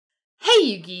Hey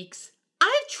you geeks!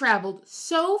 I've traveled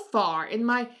so far in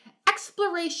my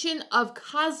exploration of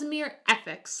Cosmere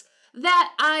ethics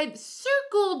that I've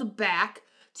circled back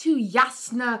to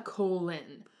Jasnah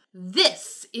Kholin.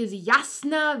 This is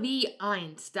Jasnah v.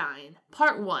 Einstein,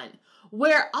 Part 1,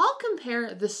 where I'll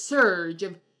compare the surge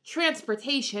of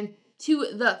transportation to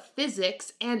the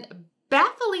physics and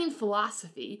baffling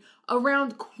philosophy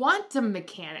around quantum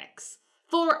mechanics.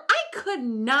 For I could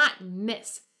not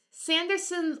miss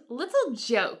Sanderson's little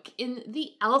joke in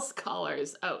the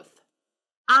Elsecaller's oath.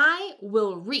 I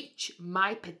will reach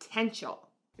my potential.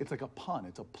 It's like a pun,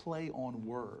 it's a play on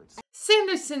words.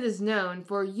 Sanderson is known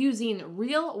for using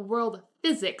real-world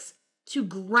physics to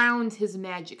ground his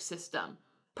magic system,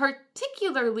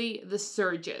 particularly the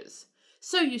surges.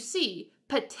 So you see,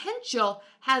 potential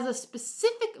has a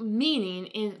specific meaning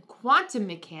in quantum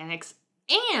mechanics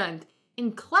and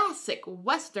in classic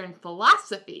Western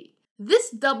philosophy.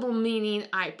 This double meaning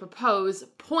I propose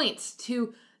points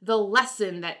to the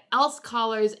lesson that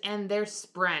Elsecallers and their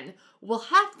spren will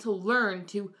have to learn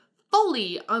to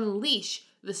fully unleash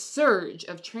the surge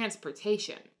of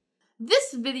transportation.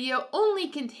 This video only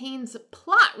contains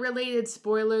plot-related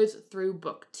spoilers through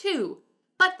Book 2,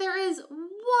 but there is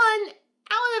one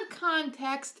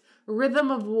out-of-context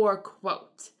Rhythm of War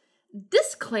quote.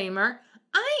 Disclaimer,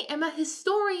 I am a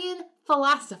historian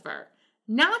philosopher,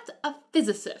 not a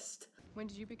physicist. When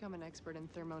did you become an expert in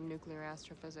thermonuclear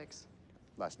astrophysics?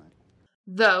 Last night.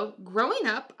 Though, growing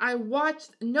up, I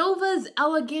watched Nova's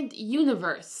Elegant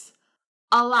Universe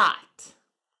a lot.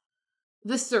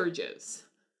 The surges.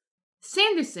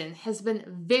 Sanderson has been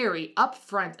very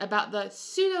upfront about the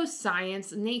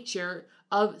pseudoscience nature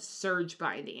of surge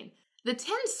binding. The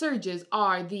 10 surges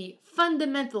are the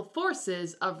fundamental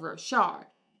forces of Roshar,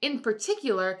 in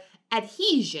particular,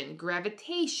 adhesion,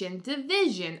 gravitation,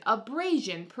 division,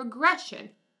 abrasion, progression,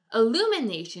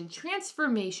 illumination,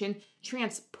 transformation,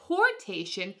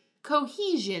 transportation,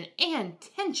 cohesion, and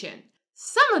tension.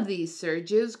 Some of these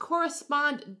surges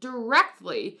correspond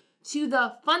directly to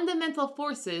the fundamental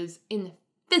forces in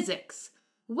physics,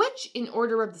 which in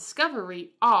order of discovery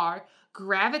are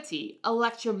gravity,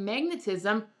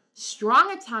 electromagnetism,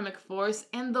 strong atomic force,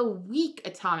 and the weak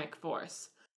atomic force.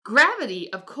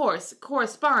 Gravity, of course,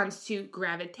 corresponds to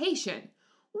gravitation.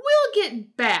 We'll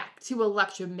get back to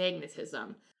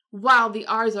electromagnetism, while the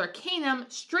Ars Arcanum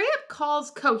straight up calls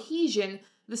cohesion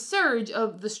the surge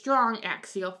of the strong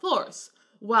axial force,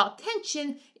 while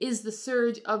tension is the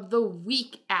surge of the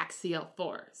weak axial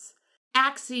force.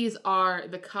 Axes are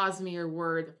the Cosmere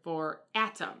word for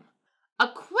atom. A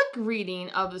quick reading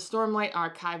of the Stormlight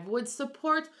archive would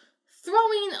support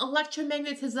throwing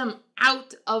electromagnetism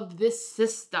out of this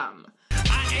system.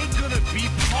 I ain't gonna be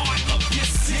part of your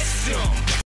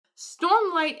system.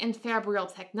 Stormlight and Fabrial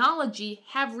technology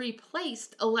have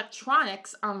replaced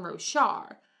electronics on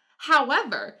Roshar.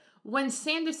 However, when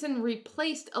Sanderson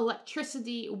replaced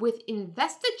electricity with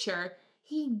investiture,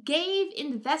 he gave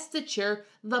investiture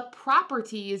the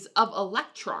properties of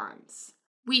electrons.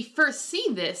 We first see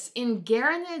this in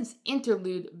Garaned's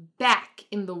interlude back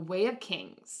in The Way of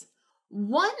Kings.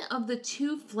 One of the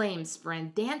two flame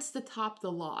spren danced atop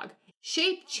the log,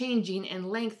 shape changing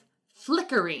and length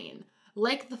flickering,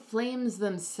 like the flames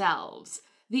themselves.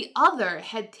 The other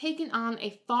had taken on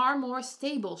a far more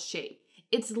stable shape.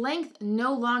 Its length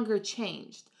no longer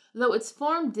changed, though its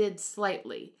form did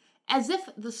slightly, as if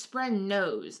the spren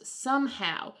knows,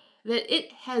 somehow, that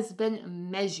it has been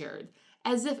measured,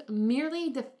 as if merely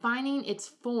defining its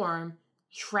form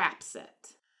traps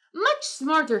it. Much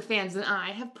smarter fans than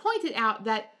I have pointed out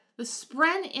that the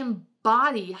spren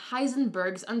embody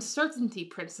Heisenberg's uncertainty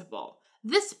principle.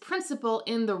 This principle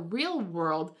in the real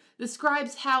world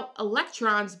describes how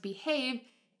electrons behave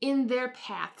in their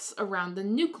paths around the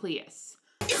nucleus.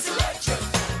 It's electric.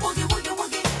 Woogie, woogie,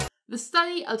 woogie. The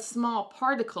study of small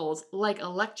particles like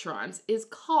electrons is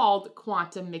called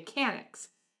quantum mechanics.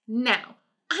 Now,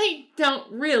 I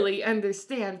don't really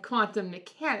understand quantum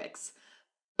mechanics,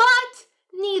 but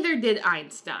neither did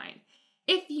Einstein.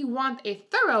 If you want a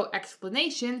thorough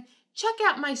explanation, check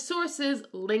out my sources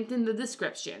linked in the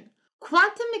description.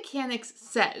 Quantum mechanics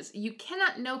says you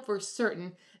cannot know for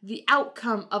certain the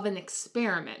outcome of an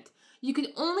experiment. You can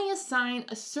only assign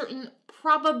a certain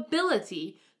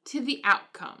probability to the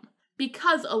outcome,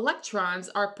 because electrons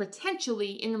are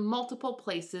potentially in multiple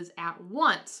places at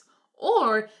once,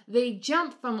 or they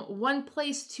jump from one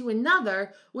place to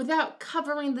another without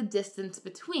covering the distance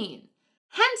between.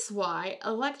 Hence why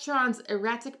electrons'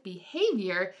 erratic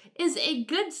behavior is a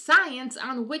good science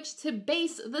on which to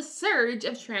base the surge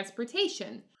of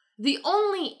transportation. The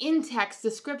only in-text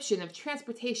description of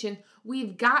transportation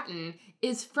we've gotten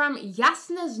is from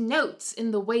Jasnah's notes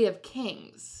in The Way of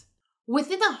Kings.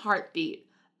 Within a heartbeat,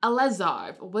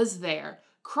 Elazar was there,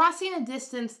 crossing a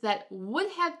distance that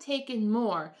would have taken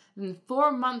more than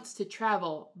 4 months to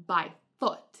travel by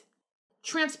foot.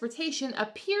 Transportation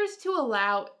appears to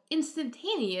allow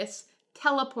instantaneous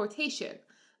teleportation,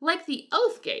 like the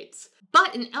Oath Gates,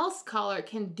 but an Elsecaller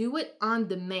can do it on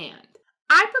demand.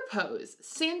 I propose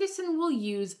Sanderson will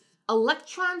use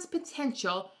Electron's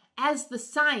potential as the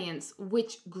science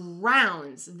which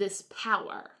grounds this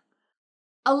power.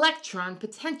 Electron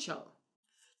potential.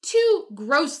 To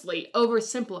grossly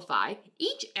oversimplify,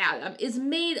 each atom is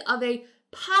made of a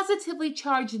positively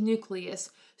charged nucleus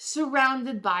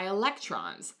surrounded by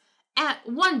electrons. At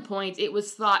one point, it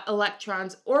was thought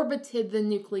electrons orbited the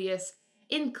nucleus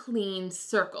in clean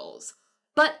circles.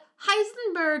 But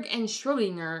Heisenberg and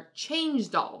Schrödinger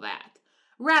changed all that.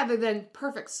 Rather than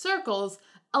perfect circles,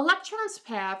 electrons'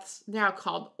 paths, now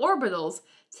called orbitals,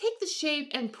 take the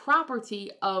shape and property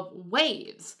of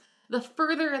waves. The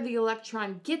further the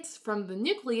electron gets from the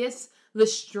nucleus, the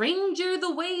stranger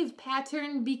the wave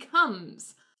pattern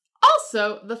becomes.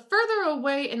 Also, the further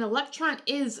away an electron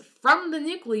is from the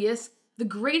nucleus, the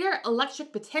greater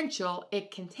electric potential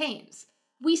it contains.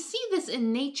 We see this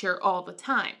in nature all the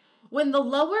time. When the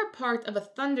lower part of a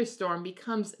thunderstorm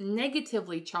becomes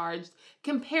negatively charged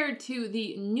compared to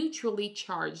the neutrally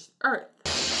charged Earth.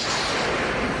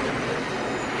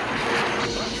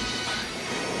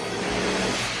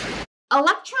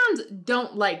 Electrons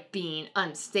don't like being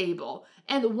unstable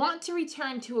and want to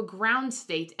return to a ground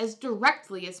state as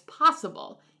directly as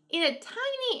possible. In a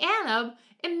tiny atom,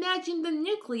 imagine the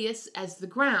nucleus as the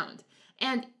ground,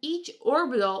 and each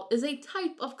orbital is a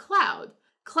type of cloud.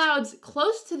 Clouds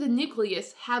close to the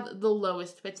nucleus have the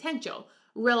lowest potential,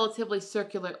 relatively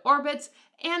circular orbits,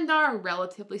 and are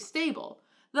relatively stable.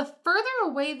 The further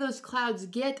away those clouds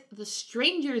get, the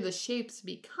stranger the shapes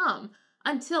become,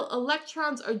 until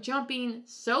electrons are jumping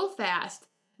so fast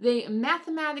they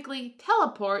mathematically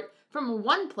teleport from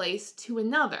one place to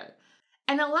another.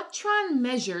 An electron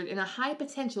measured in a high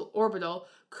potential orbital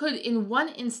could in one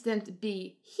instant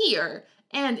be here,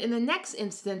 and in the next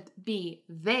instant be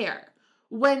there.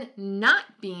 When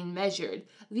not being measured,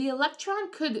 the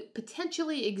electron could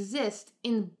potentially exist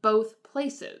in both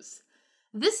places.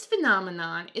 This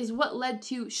phenomenon is what led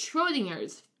to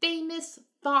Schrödinger's famous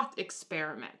thought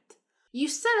experiment. You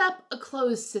set up a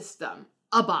closed system,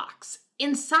 a box.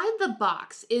 Inside the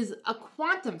box is a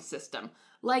quantum system,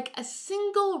 like a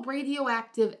single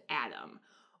radioactive atom.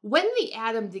 When the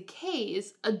atom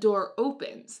decays, a door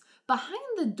opens. Behind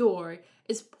the door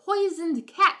is poisoned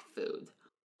cat food.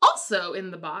 Also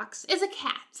in the box is a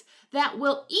cat that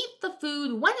will eat the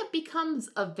food when it becomes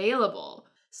available.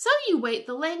 So you wait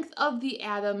the length of the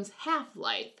atom's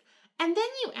half-life, and then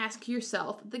you ask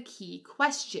yourself the key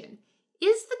question.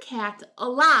 Is the cat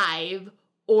alive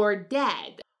or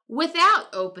dead? Without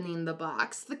opening the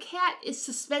box, the cat is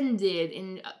suspended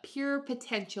in a pure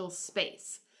potential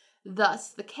space. Thus,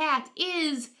 the cat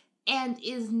is and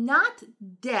is not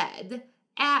dead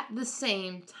at the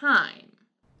same time.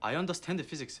 I understand the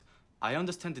physics. I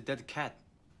understand the dead cat.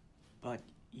 But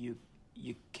you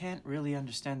can't really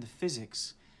understand the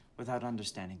physics without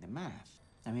understanding the math.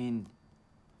 I mean,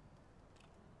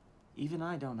 even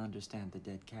I don't understand the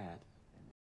dead cat.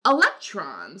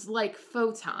 Electrons, like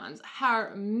photons,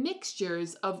 are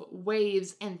mixtures of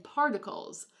waves and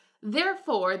particles.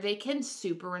 Therefore, they can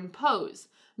superimpose,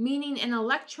 meaning an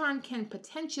electron can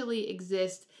potentially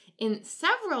exist in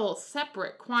several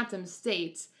separate quantum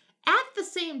states at the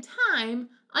same time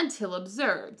until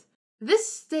observed.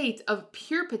 This state of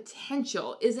pure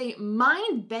potential is a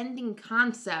mind-bending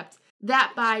concept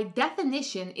that by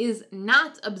definition is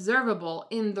not observable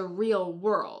in the real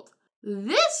world.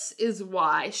 This is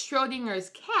why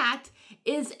Schrödinger's cat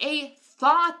is a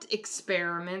thought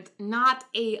experiment, not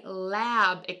a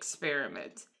lab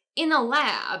experiment. In a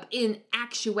lab, in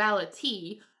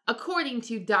actuality, according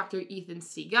to Dr. Ethan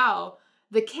Segal,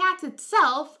 the cat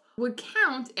itself would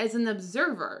count as an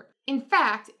observer. In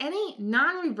fact, any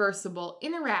non-reversible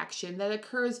interaction that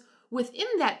occurs within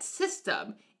that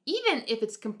system, even if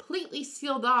it's completely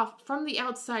sealed off from the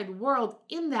outside world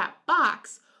in that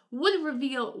box, would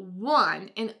reveal one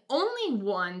and only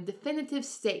one definitive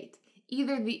state.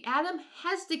 Either the atom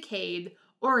has decayed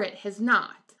or it has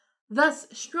not. Thus,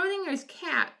 Schrödinger's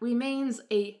cat remains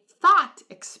a thought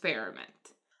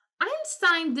experiment.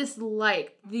 Einstein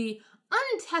disliked the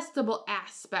untestable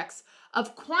aspects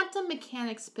of quantum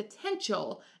mechanics'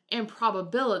 potential and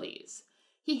probabilities.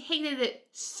 He hated it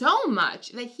so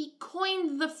much that he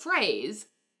coined the phrase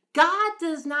God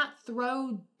does not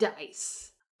throw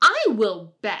dice. I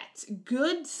will bet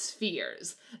good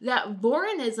spheres that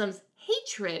Vorinism's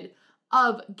hatred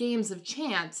of games of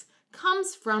chance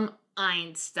comes from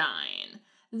Einstein.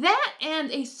 That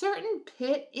and a certain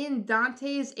pit in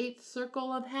Dante's Eighth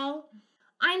Circle of Hell.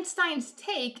 Einstein's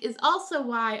take is also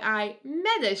why I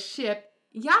meta-ship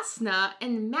Jasnah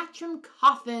and Matrim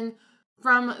Coffin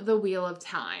from the Wheel of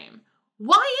Time.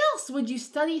 Why else would you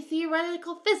study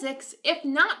theoretical physics if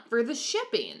not for the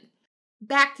shipping?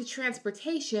 Back to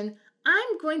transportation,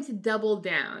 I'm going to double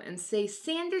down and say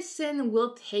Sanderson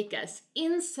will take us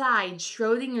inside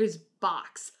Schrodinger's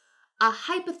box, a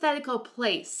hypothetical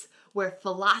place where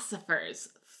philosophers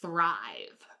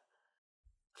thrive.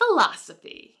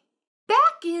 Philosophy.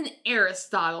 Back in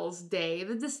Aristotle's day,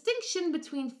 the distinction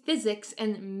between physics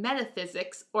and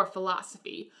metaphysics, or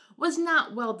philosophy, was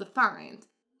not well defined.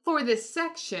 For this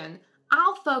section,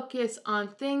 I'll focus on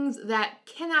things that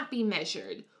cannot be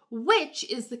measured, which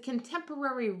is the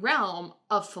contemporary realm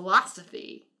of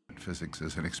philosophy. Physics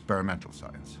is an experimental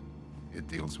science. It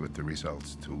deals with the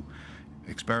results to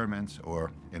experiments,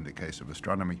 or, in the case of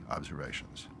astronomy,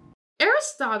 observations.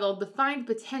 Aristotle defined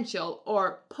potential,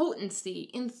 or potency,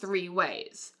 in 3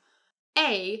 ways.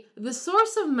 A, the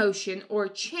source of motion or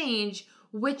change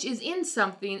which is in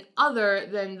something other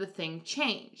than the thing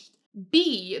changed.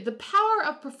 B, the power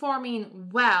of performing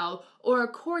well or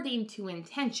according to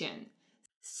intention.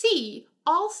 C,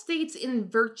 all states in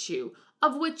virtue,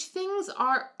 of which things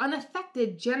are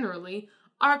unaffected generally,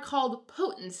 are called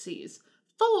potencies,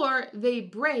 for they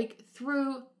break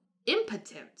through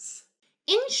impotence.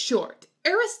 In short,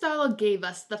 Aristotle gave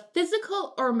us the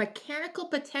physical or mechanical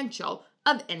potential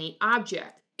of any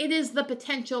object. It is the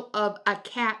potential of a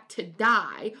cat to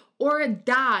die or a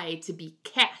die to be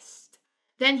cast.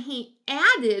 Then he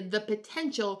added the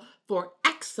potential for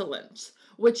excellence,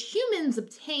 which humans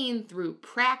obtain through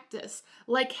practice,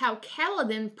 like how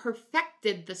Kaladin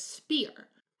perfected the spear.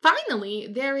 Finally,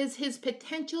 there is his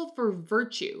potential for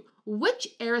virtue, which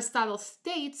Aristotle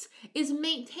states is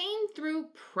maintained through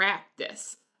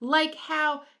practice, like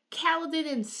how Kaladin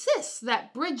insists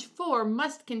that Bridge 4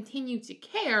 must continue to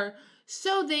care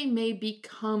so they may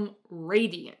become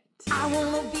radiant. I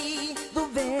wanna be the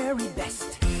very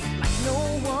best, like no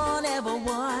one ever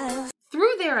was.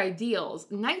 Through their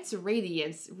ideals, Knights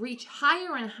Radiants reach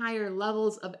higher and higher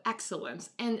levels of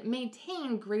excellence and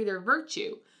maintain greater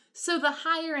virtue. So the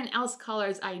higher an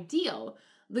Elsecaller's ideal,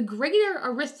 the greater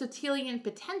Aristotelian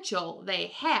potential they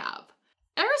have.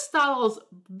 Aristotle's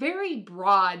very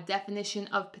broad definition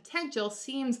of potential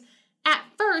seems at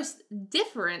first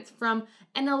different from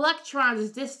an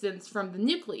electron's distance from the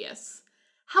nucleus.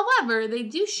 However, they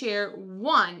do share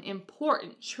one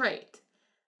important trait.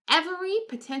 Every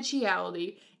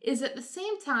potentiality is at the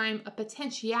same time a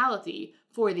potentiality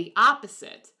for the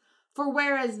opposite. For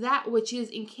whereas that which is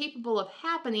incapable of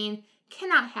happening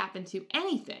cannot happen to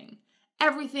anything,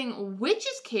 everything which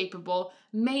is capable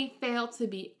may fail to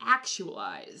be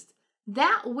actualized.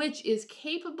 That which is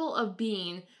capable of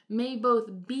being may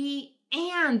both be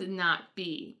and not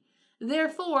be.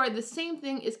 Therefore, the same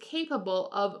thing is capable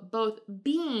of both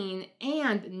being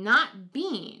and not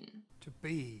being. To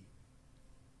be.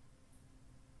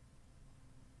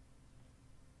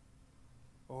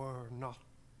 Or not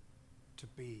to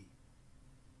be.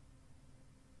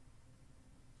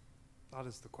 That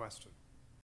is the question.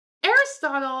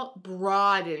 Aristotle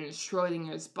broadens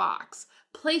Schrodinger's box,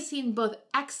 placing both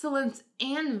excellence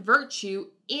and virtue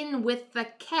in with the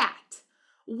cat.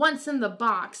 Once in the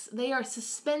box, they are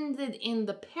suspended in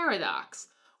the paradox,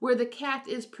 where the cat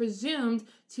is presumed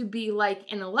to be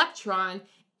like an electron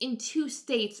in 2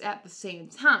 states at the same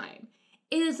time.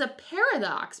 It is a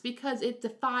paradox because it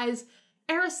defies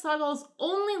Aristotle's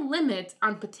only limit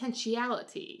on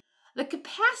potentiality. The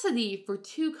capacity for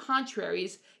 2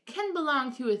 contraries can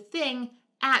belong to a thing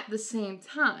at the same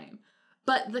time,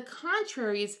 but the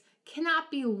contraries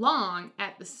cannot be long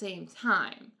at the same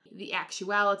time. The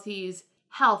actualities,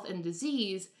 health and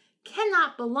disease,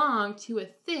 cannot belong to a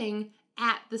thing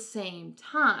at the same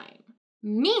time,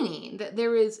 meaning that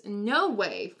there is no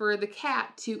way for the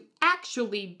cat to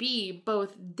actually be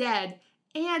both dead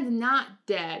and not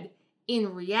dead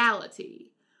in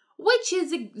reality, which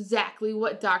is exactly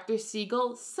what Dr.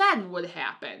 Siegel said would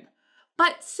happen.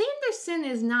 But Sanderson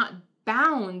is not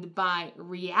bound by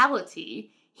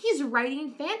reality. He's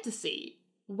writing fantasy,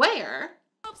 where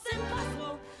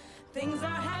Things are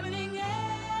happening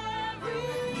every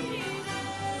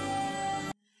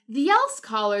day. the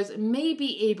Elsecallers may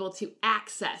be able to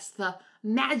access the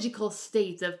magical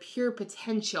state of pure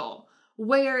potential,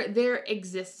 where their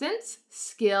existence,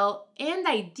 skill, and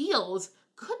ideals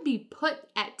could be put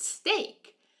at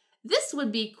stake. This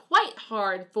would be quite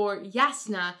hard for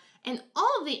Jasnah and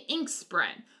all the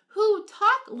Inkspread, who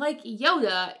talk like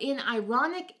Yoda in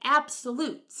ironic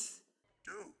absolutes.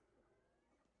 Do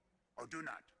or do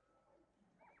not.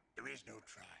 There is no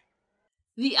try.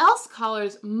 The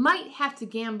Elsecallers might have to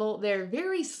gamble their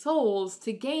very souls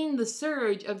to gain the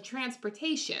surge of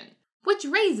transportation, which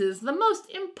raises the most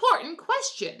important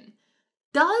question.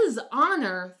 Does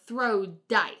honor throw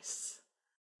dice?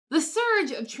 The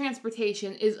surge of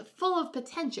transportation is full of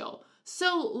potential,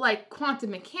 so like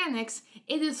quantum mechanics,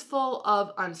 it is full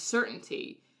of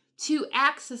uncertainty. To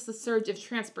access the surge of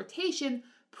transportation,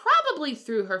 probably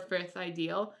through her fifth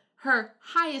ideal, her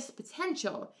highest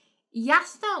potential,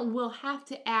 Jasnah will have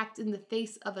to act in the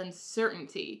face of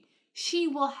uncertainty. She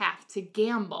will have to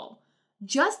gamble,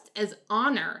 just as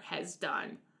honor has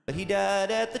done. He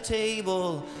died at the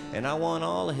table, and I won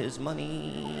all of his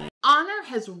money. Honor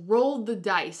has rolled the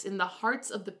dice in the hearts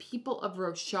of the people of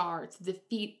Roshar to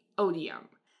defeat Odium.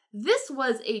 This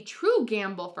was a true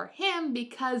gamble for him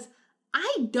because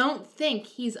I don't think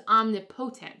he's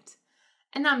omnipotent.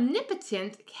 An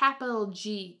omnipotent, capital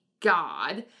G,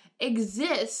 God,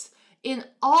 exists in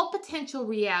all potential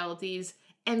realities,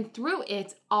 and through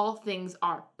it all things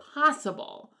are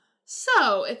possible.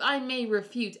 So, if I may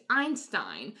refute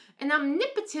Einstein, an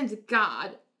omnipotent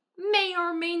God may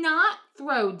or may not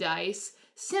throw dice,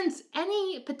 since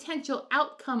any potential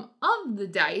outcome of the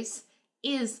dice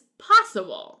is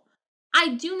possible.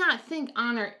 I do not think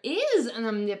honor is an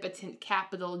omnipotent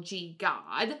capital G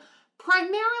God,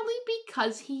 primarily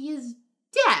because he is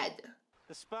dead.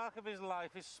 The spark of his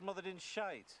life is smothered in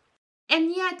shite.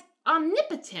 And yet,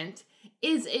 omnipotent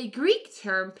is a Greek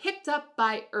term picked up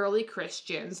by early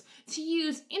Christians to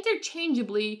use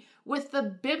interchangeably with the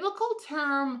biblical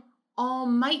term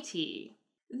almighty.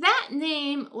 That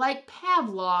name, like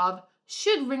Pavlov,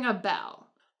 should ring a bell.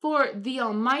 For the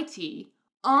Almighty,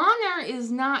 honor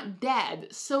is not dead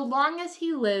so long as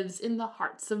he lives in the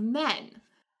hearts of men.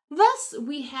 Thus,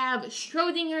 we have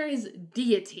Schrodinger's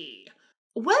deity.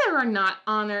 Whether or not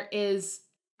honor is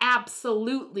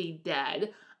absolutely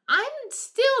dead, I'm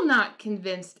still not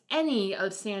convinced any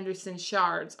of Sanderson's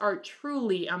shards are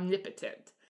truly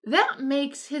omnipotent. That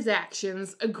makes his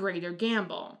actions a greater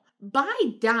gamble. By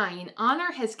dying,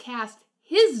 honor has cast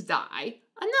his die,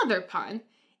 another pun,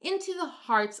 into the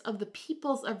hearts of the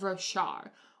peoples of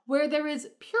Roshar, where there is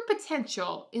pure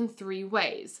potential in three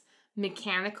ways: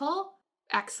 mechanical,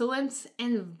 excellence,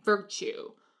 and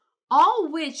virtue,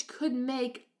 all which could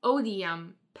make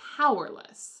Odium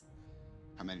powerless.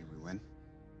 How many did we win?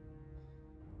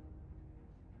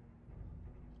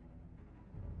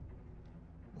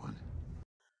 One.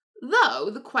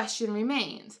 Though the question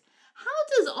remains,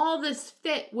 how does all this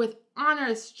fit with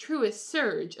honor's truest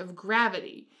surge of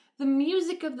gravity, the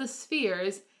music of the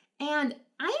spheres, and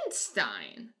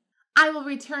Einstein? I will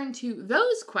return to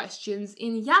those questions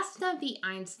in Jasnah v.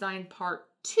 Einstein Part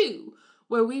 2,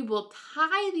 where we will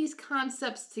tie these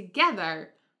concepts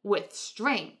together with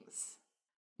strings.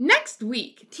 Next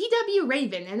week, TW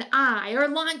Raven and I are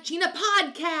launching a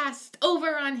podcast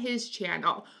over on his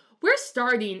channel. We're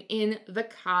starting in the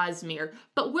Cosmere,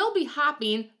 but we'll be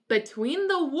hopping between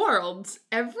the worlds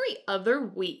every other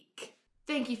week.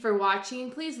 Thank you for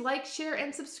watching. Please like, share,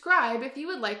 and subscribe if you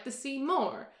would like to see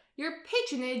more. Your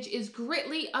patronage is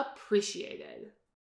greatly appreciated.